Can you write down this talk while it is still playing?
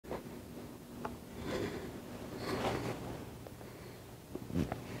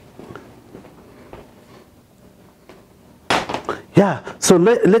Yeah, so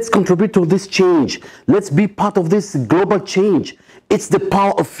let's contribute to this change. Let's be part of this global change. It's the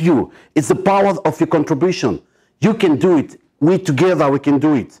power of you. It's the power of your contribution. You can do it. We together, we can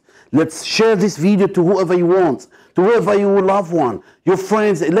do it. Let's share this video to whoever you want, to whoever you love one, your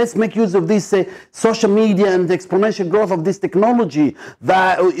friends. Let's make use of this social media and the exponential growth of this technology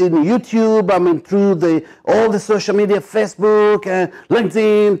that in YouTube, I mean, through all the social media, Facebook,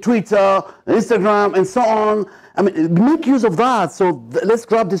 LinkedIn, Twitter, Instagram, and so on. I mean, make use of that. So let's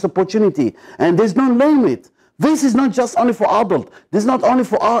grab this opportunity. And there's no limit. This is not just only for adults. This is not only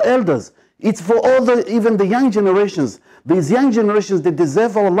for our elders. It's for all even the young generations. These young generations, they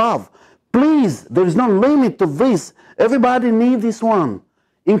deserve our love. Please, there is no limit to this. Everybody needs this one,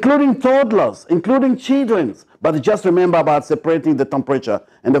 including toddlers, including children. But just remember about separating the temperature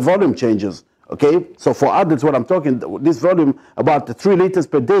and the volume changes. Okay, so for adults, what I'm talking, this volume, about 3 liters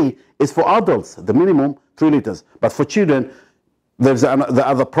per day, is for adults, the minimum 3 liters. But for children, there's the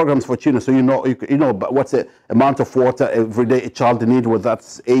other programs for children. So you know what's the amount of water every day a child needs with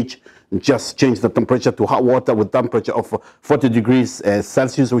that age. Just change the temperature to hot water with temperature of 40 degrees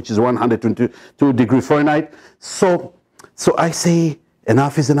Celsius, which is 122 degrees Fahrenheit. So I say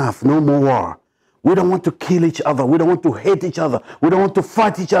enough is enough. No more war. We don't want to kill each other. We don't want to hate each other. We don't want to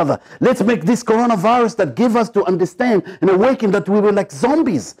fight each other. Let's make this coronavirus that give us to understand and awaken that we were like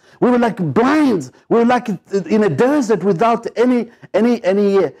zombies. We were like blind. We were like in a desert without any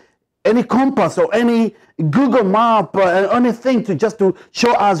compass or any Google map or anything to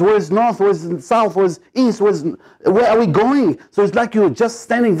show us where's north, where's south, where's east, where are we going. So it's like you're just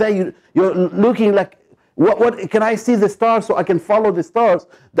standing there. You're looking like, what can I see the stars so I can follow the stars?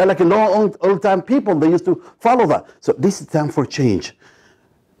 They're like a long old time people. They used to follow that. So this is time for change.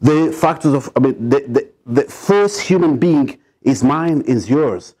 The factors of, I mean, the first human being is mine, is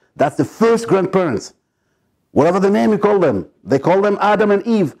yours. That's the first grandparents. Whatever the name you call them. They call them Adam and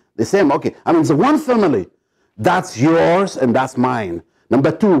Eve. The same, okay. I mean, it's one family. That's yours and that's mine.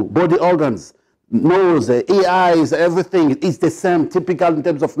 Number 2, body organs. Nose, eyes, everything is the same, typical in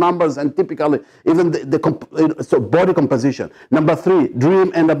terms of numbers and typically even so body composition. Number 3,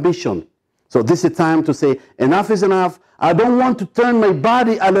 dream and ambition. So this is time to say enough is enough. I don't want to turn my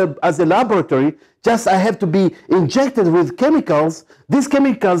body as a laboratory. Just I have to be injected with chemicals. These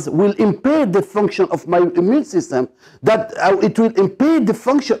chemicals will impair the function of my immune system. That it will impair the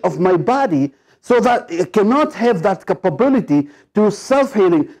function of my body, so that it cannot have that capability to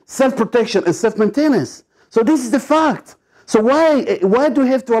self-healing, self-protection, and self-maintenance. So this is the fact. So why do we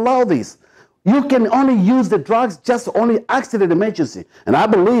have to allow this? You can only use the drugs just only accident emergency. And I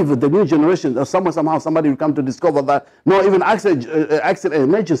believe that the new generation, or somehow somebody will come to discover that no, even accident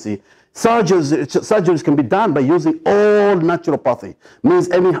emergency, surgeries can be done by using all naturopathy.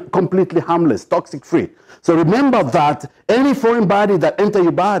 Means any completely harmless, toxic-free. So remember that any foreign body that enters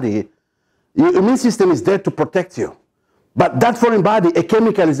your body, your immune system is there to protect you. But that foreign body, a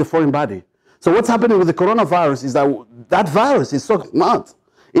chemical is a foreign body. So what's happening with the coronavirus is that virus is so smart.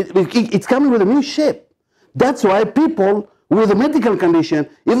 It's coming with a new shape. That's why people with a medical condition,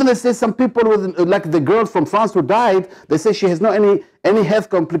 even they say some people with, like the girl from France who died, they say she has no any health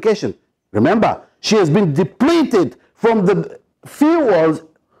complication. Remember, she has been depleted from the fuels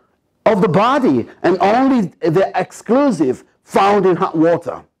of the body and only the exclusive found in hot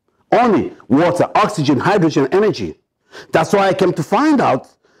water. Only water, oxygen, hydrogen, energy. That's why I came to find out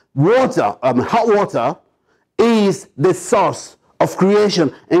water, hot water, is the source of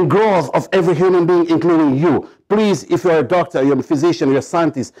creation and growth of every human being, including you. Please, if you're a doctor, you're a physician, you're a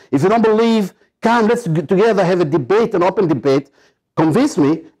scientist, if you don't believe, come, let's together have a debate, an open debate. Convince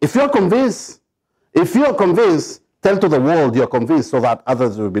me. If you're convinced, tell to the world you're convinced so that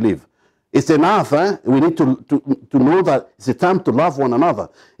others will believe. It's enough. We need to know that it's a time to love one another.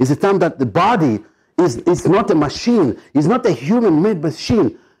 It's a time that the body is not a machine. It's not a human-made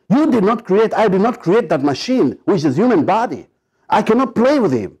machine. You did not create, I did not create that machine, which is human body. I cannot play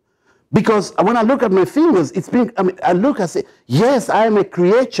with him. Because when I look at my fingers, I look and say, yes, I am a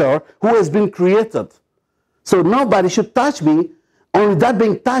creature who has been created. So nobody should touch me, only that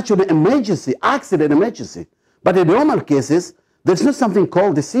being touched in an emergency, accident emergency. But in normal cases, there's not something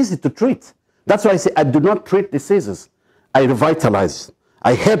called diseases to treat. That's why I say I do not treat diseases. I revitalize.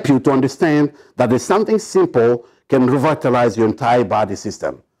 I help you to understand that there's something simple can revitalize your entire body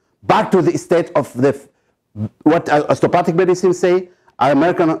system. Back to the state of what osteopathic medicine say,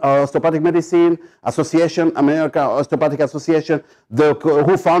 American Osteopathic Medicine Association, American Osteopathic Association,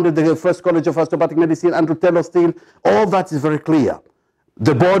 who founded the first college of osteopathic medicine, Andrew Taylor Still, all that is very clear.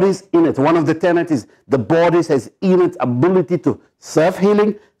 The body's innate. One of the tenets is the body has innate ability to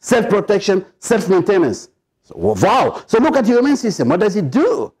self-healing, self-protection, self-maintenance. So, wow. So look at your immune system. What does it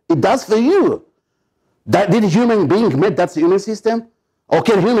do? It does for you. Did a human being make that immune system? Or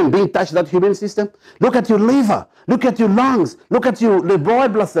can a human being touch that immune system? Look at your liver. Look at your lungs. Look at your the white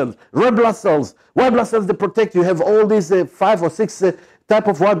blood cells, red blood cells. White blood cells, they protect you. You have all these 5 or 6 type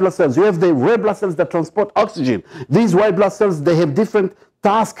of white blood cells. You have the red blood cells that transport oxygen. These white blood cells, they have different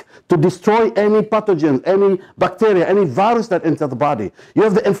tasks to destroy any pathogen, any bacteria, any virus that enters the body. You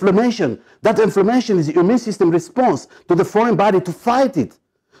have the inflammation. That inflammation is the immune system response to the foreign body to fight it.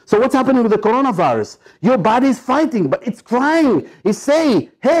 So what's happening with the coronavirus? Your body is fighting, but it's crying. It's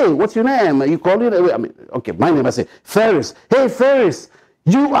saying, hey, what's your name? You call it, I mean, okay, my name, I say, Ferris. Hey, Ferris,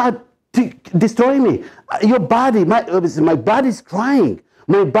 you are destroying me. Your body, my body is crying.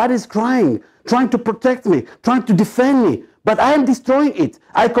 My body is crying, trying to protect me, trying to defend me. But I am destroying it.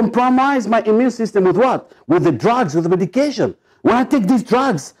 I compromise my immune system with what? With the drugs, with the medication. When I take these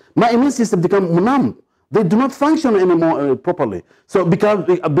drugs, my immune system becomes numb. They do not function anymore properly. So because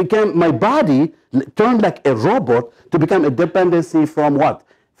my body turned like a robot to become a dependency from what?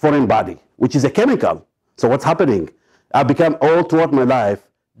 Foreign body, which is a chemical. So what's happening? I become all throughout my life,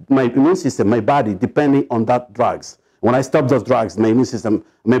 my immune system, my body, depending on that drugs. When I stop those drugs, my immune system,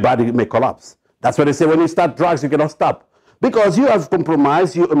 my body may collapse. That's why they say when you start drugs, you cannot stop. Because you have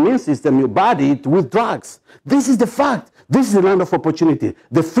compromised your immune system, your body, with drugs. This is the fact. This is the land of opportunity.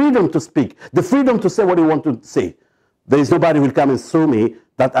 The freedom to speak. The freedom to say what you want to say. There is nobody who will come and sue me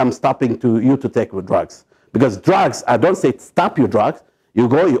that I'm stopping you to take with drugs. Because drugs, I don't say stop your drugs. You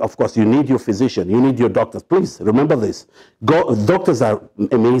go, of course, you need your physician. You need your doctors. Please remember this. Doctors are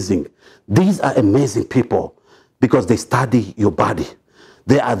amazing. These are amazing people because they study your body.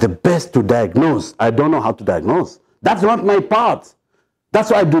 They are the best to diagnose. I don't know how to diagnose. That's not my part.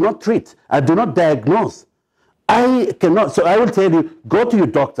 That's why I do not treat. I do not diagnose. I cannot. So I will tell you, go to your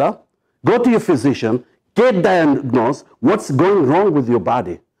doctor, go to your physician, get diagnosed what's going wrong with your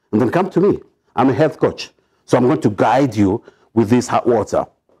body, and then come to me. I'm a health coach. So I'm going to guide you with this hot water.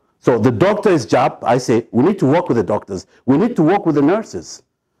 So the doctor's job, I say, we need to work with the doctors. We need to work with the nurses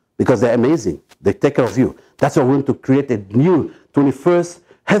because they're amazing. They take care of you. That's why we want to create a new 21st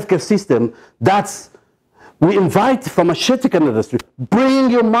healthcare system we invite pharmaceutical industry, bring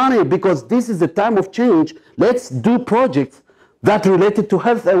your money because this is the time of change. Let's do projects that related to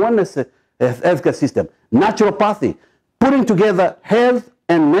health and wellness healthcare system. Naturopathy, putting together health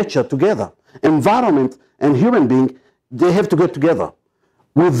and nature together. Environment and human being, they have to get together.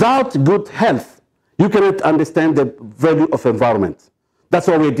 Without good health, you cannot understand the value of environment. That's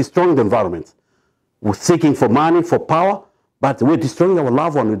why we're destroying the environment. We're seeking for money, for power, but we're destroying our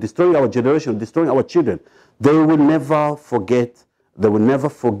loved one, we're destroying our generation, we're destroying our children. They will never forget, they will never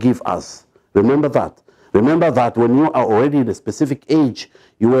forgive us. Remember that. Remember that when you are already in a specific age,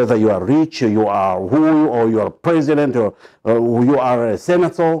 whether you are rich, you are who, or you are president, or you are a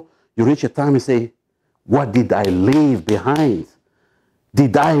senator, you reach a time and say, what did I leave behind?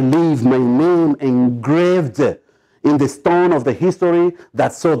 Did I leave my name engraved in the stone of the history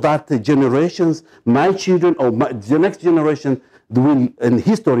so that the generations, my children or the next generation in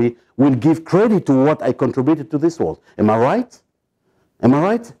history will give credit to what I contributed to this world. Am I right? Am I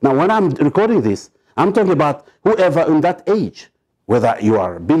right? Now, when I'm recording this, I'm talking about whoever in that age, whether you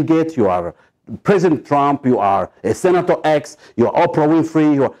are Bill Gates, you are President Trump, you are a Senator X, you are Oprah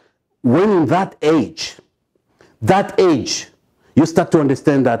Winfrey, when in that age, you start to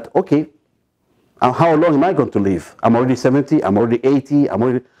understand that, okay, how long am I going to live? I'm already 70, I'm already 80,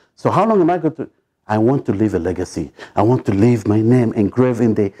 so how long am I going to? I want to leave a legacy. I want to leave my name engraved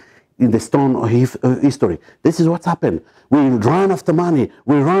in the stone of history. This is what's happened. We run after money.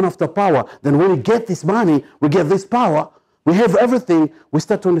 We run after power. Then when we get this money, we get this power, we have everything, we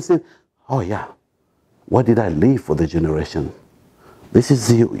start to understand, oh yeah, what did I leave for the generation? This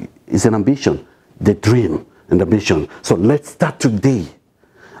is an ambition, the dream and ambition. So let's start today.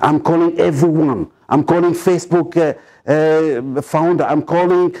 I'm calling everyone. I'm calling Facebook founder. I'm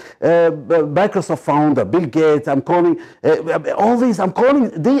calling Microsoft founder, Bill Gates. I'm calling all these. I'm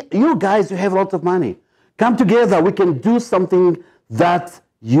calling you guys. You have a lot of money. Come together. We can do something that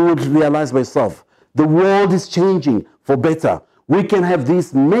you would realize by yourself. The world is changing for better. We can have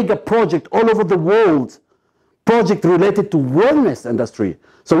this mega project all over the world. Project related to wellness industry.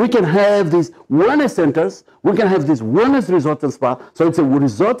 So we can have these wellness centers, we can have this wellness resort and spa. So it's a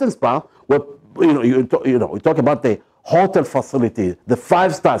resort and spa where we talk about the hotel facility, the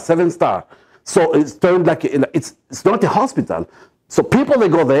 5-star, 7-star. So it's turned like it's not a hospital. So people they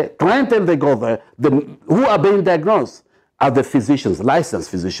go there, clientele they go there, who are being diagnosed. are the physicians, licensed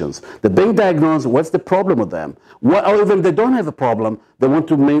physicians. They're being diagnosed, what's the problem with them? Or even they don't have a problem, they want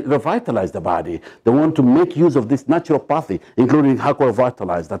to revitalize the body. They want to make use of this naturopathy, including Hakwa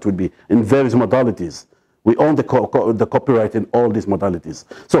Revitalize, that would be in various modalities. We own the copyright in all these modalities.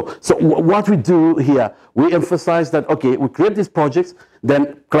 So what we do here, we emphasize that, okay, we create these projects,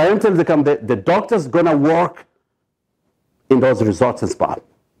 then clientele, they come, the doctor's gonna work in those resorts and spa.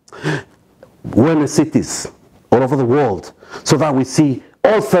 Wellness cities all over the world, so that we see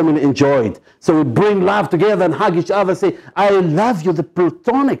all family enjoyed. So we bring love together and hug each other and say, I love you, the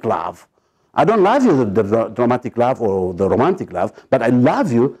platonic love. I don't love you, the dramatic love or the romantic love, but I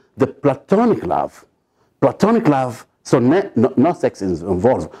love you, the platonic love. Platonic love, so no sex is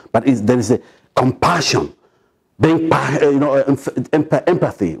involved, but there is a compassion, being,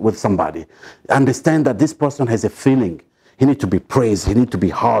 empathy with somebody. Understand that this person has a feeling. He needs to be praised, he needs to be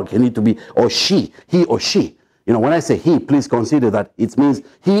hugged, he needs to be, he or she. When I say he, please consider that it means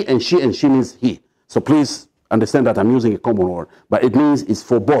he and she means he. So please understand that I'm using a common word, but it means it's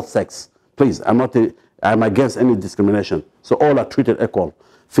for both sex. Please, I'm against any discrimination. So all are treated equal,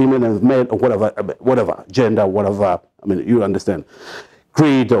 female and male or whatever, gender, whatever, you understand.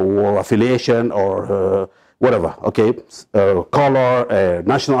 Creed or affiliation or whatever, okay? Color,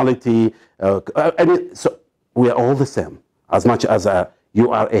 nationality, so we are all the same, as much as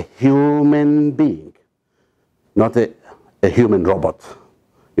you are a human being. Not a human robot.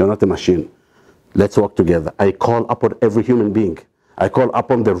 You're not a machine. Let's work together. I call upon every human being. I call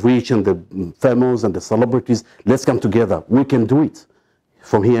upon the rich and the famous and the celebrities. Let's come together. We can do it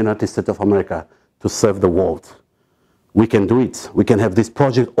from here in the United States of America to serve the world. We can do it. We can have this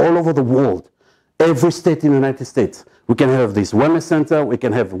project all over the world. Every state in the United States. We can have this wellness center, we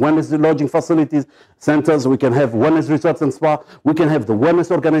can have wellness lodging facilities, centers, we can have wellness resorts and spa, we can have the wellness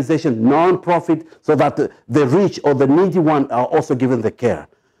organization, non-profit, so that the rich or the needy one are also given the care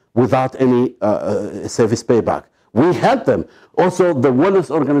without any service payback. We help them. Also, the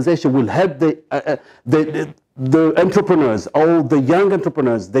wellness organization will help the entrepreneurs, all the young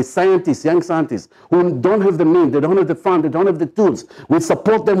entrepreneurs, the scientists, young scientists who don't have the means, they don't have the fund, they don't have the tools. We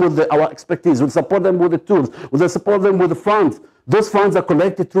support them with our expertise, we support them with the tools, we support them with the funds. Those funds are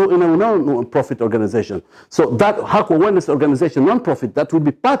collected through a non-profit organization. So that Hakwa Wellness organization, non-profit, that will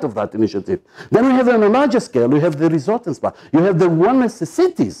be part of that initiative. Then we have on a larger scale, we have the resort and spa. You have the wellness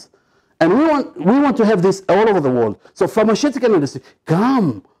cities. And we want to have this all over the world. So pharmaceutical industry,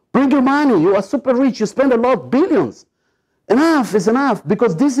 come. Bring your money. You are super rich. You spend a lot of billions. Enough is enough,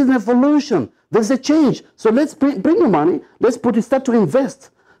 because this is an evolution. There's a change. So let's bring your money. Let's start to invest.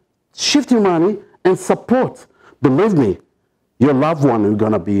 Shift your money and support. Believe me, your loved one is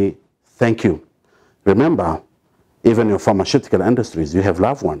going to be, thank you. Remember, even your pharmaceutical industries, you have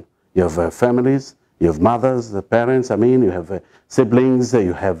loved ones. You have families. You have mothers, parents, you have siblings,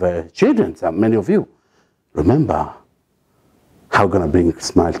 you have children, many of you. Remember, how going to bring a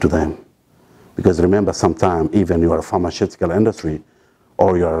smile to them? Because remember, sometimes even you are a pharmaceutical industry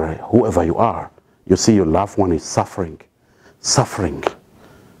or you're whoever you are, you see your loved one is suffering,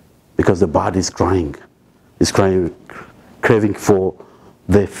 because the body is crying. It's crying, craving for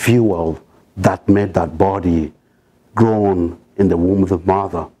the fuel that made that body grown in the womb of the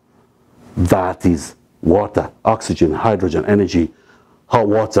mother. That is water, oxygen, hydrogen, energy, hot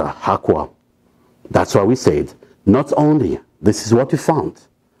water, Hakwa. That's why we said, not only, this is what we found,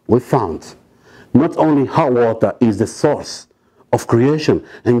 not only hot water is the source of creation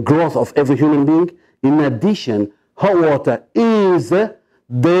and growth of every human being, in addition, hot water is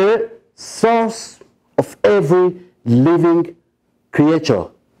the source of every living creature,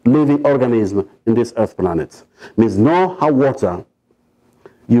 living organism in this earth planet. Means no hot water,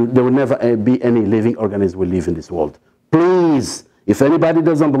 there will never be any living organism will live in this world. Please, if anybody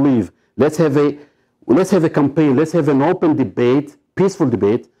doesn't believe, let's have a campaign, let's have an open debate, peaceful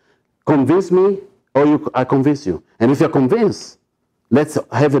debate. Convince me, or I convince you. And if you're convinced, let's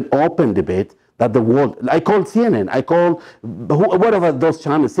have an open debate that the world, I call CNN, I call whatever those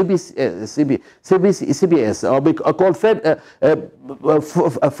channels, CBS, or I call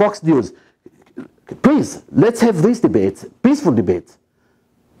Fox News. Please, let's have this debate, peaceful debate.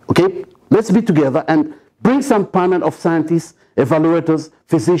 Okay, let's be together and bring some panel of scientists, evaluators,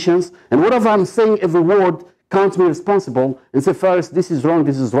 physicians, and whatever I'm saying, every word, count me responsible and say, first, this is wrong,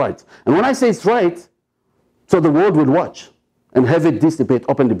 this is right. And when I say it's right, so the world will watch and have this debate,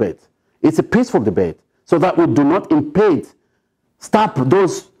 open debate. It's a peaceful debate, so that we do not impede, stop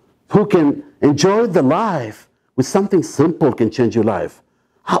those who can enjoy the life with something simple can change your life.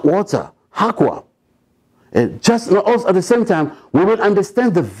 Hot water, Hakwa. Just also at the same time, we will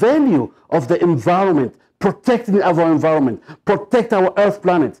understand the value of the environment, protecting our environment, protect our Earth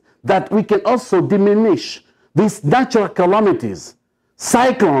planet, that we can also diminish these natural calamities,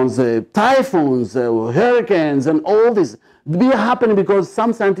 cyclones, typhoons, hurricanes, and all this. Be happening because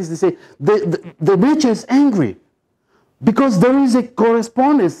some scientists say the nature is angry because there is a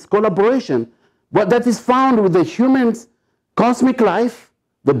correspondence, collaboration, but that is found with the human's cosmic life,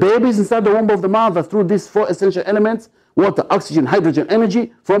 the babies inside the womb of the mother through these four essential elements: water, oxygen, hydrogen,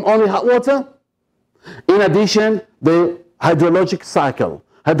 energy from only hot water. In addition, the hydrologic cycle.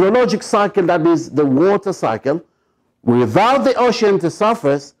 Hydrologic cycle, that is the water cycle, without the ocean to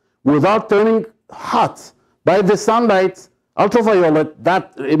surface, without turning hot by the sunlight, ultraviolet,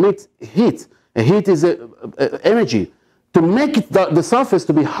 that emits heat. And heat is energy. To make it the surface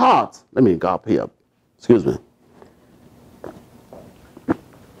to be hot, let me go up here, excuse me.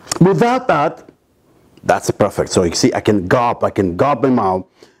 Without that, that's perfect. So you see, I can gulp my mouth,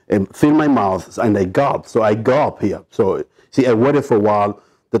 and fill my mouth, and I gulp. So I gulp here. So see, I waited for a while.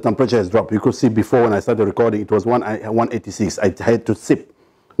 The temperature has dropped. You could see before when I started recording, it was 186. I had to sip.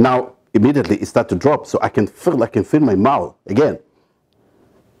 Now, immediately it started to drop, so I can feel my mouth again.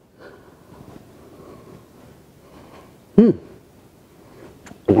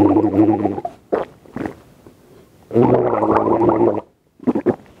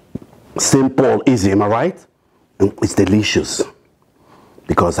 Simple, easy, am I right? And it's delicious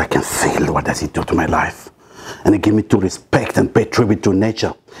because I can feel what does it do to my life. And it gives me to respect and pay tribute to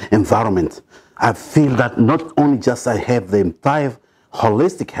nature, environment. I feel that not only just I have the entire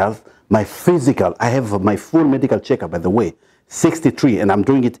holistic health, my physical, I have my full medical checkup, by the way, 63, and I'm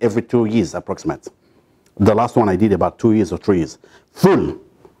doing it every 2 years approximate. The last one I did about 2 years or 3 years. Full.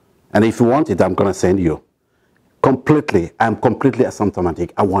 And if you want it, I'm going to send you. Completely, I'm completely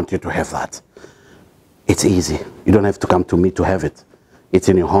asymptomatic. I want you to have that. It's easy. You don't have to come to me to have it. It's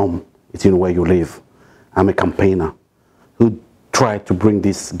in your home. It's in where you live. I'm a campaigner who tried to bring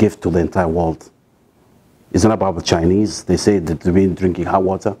this gift to the entire world. It's not about the Chinese. They say that they've been drinking hot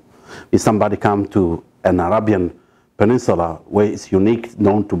water. If somebody come to an Arabian peninsula where it's unique,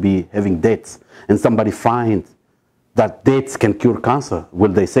 known to be having dates, and somebody find that dates can cure cancer,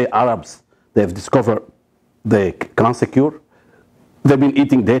 will they say Arabs, they have discovered the cancer cure? They've been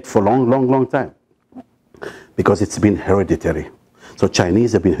eating dates for long time because it's been hereditary. So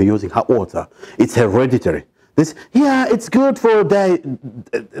Chinese have been using hot water. It's hereditary. Yeah, it's good for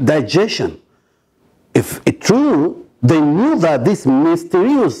digestion. If it's true, they knew that this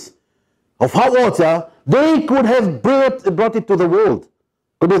mysterious of hot water, they could have brought it to the world.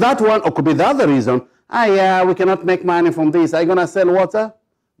 Could be that one, or could be the other reason. Yeah, we cannot make money from this. Are you going to sell water?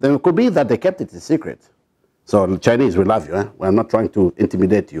 Then it could be that they kept it a secret. So the Chinese, we love you. I'm not trying to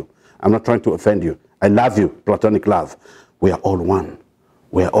intimidate you. I'm not trying to offend you. I love you, platonic love. We are all one.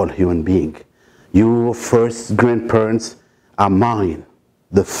 We are all human beings. Your first grandparents are mine.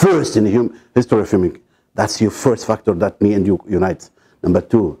 The first in the history of human. That's your first factor that me and you unite. Number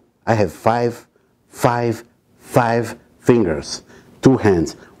two, I have five fingers, 2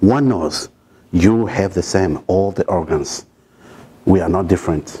 hands, 1 nose. You have the same, all the organs. We are not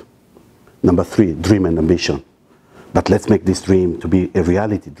different. Number 3, dream and ambition. But let's make this dream to be a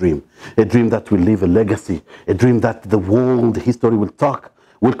reality dream. A dream that will leave a legacy. A dream that the world history will talk,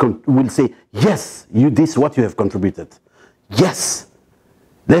 will say, yes, this is what you have contributed. Yes.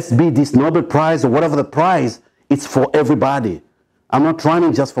 Let's be this Nobel Prize or whatever the prize. It's for everybody. I'm not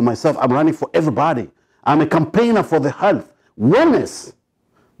running just for myself. I'm running for everybody. I'm a campaigner for the health, wellness,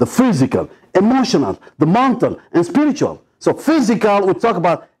 the physical, emotional, the mental, and spiritual. So physical, we talk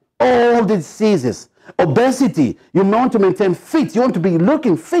about all the diseases. Obesity, you want to maintain fit. You want to be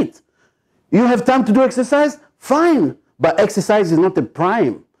looking fit. You have time to do exercise? Fine. But exercise is not the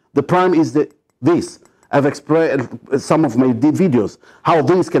prime. The prime is this. I've explained some of my videos, how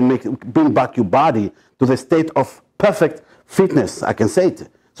this can bring back your body to the state of perfect fitness. I can say it.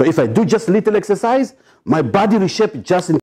 So if I do just little exercise, my body reshape just in